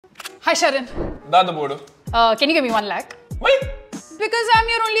Hi Sharan. Dada Bodo. Can you give me 1 lakh? Wait. Because I'm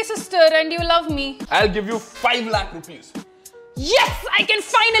your only sister and you love me. I'll give you 5 lakh rupees. Yes! I can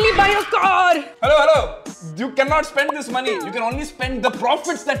finally buy a car! Hello. You cannot spend this money. You can only spend the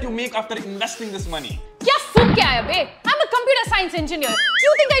profits that you make after investing this money. क्या फुक क्या है बे? I'm a computer science engineer.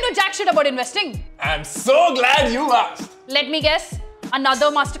 You think I know jack shit about investing? I'm so glad you asked. Let me guess.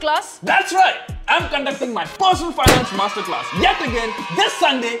 Another masterclass? That's right. I'm conducting my personal finance masterclass yet again this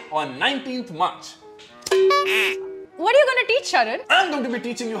Sunday on 19th March. What are you going to teach, Sharan? I'm going to be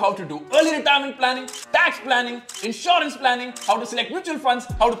teaching you how to do early retirement planning, tax planning, insurance planning, how to select mutual funds,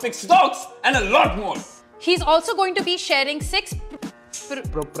 how to pick stocks, and a lot more. He's also going to be sharing 6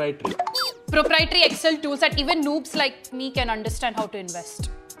 proprietary Excel tools that even noobs like me can understand how to invest.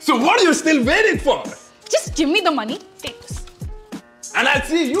 So what are you still waiting for? Just give me the money. Take this. And I'll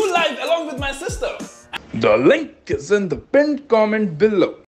see you live along with my sister. The link is in the pinned comment below.